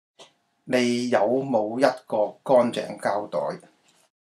你有冇一個乾淨膠袋？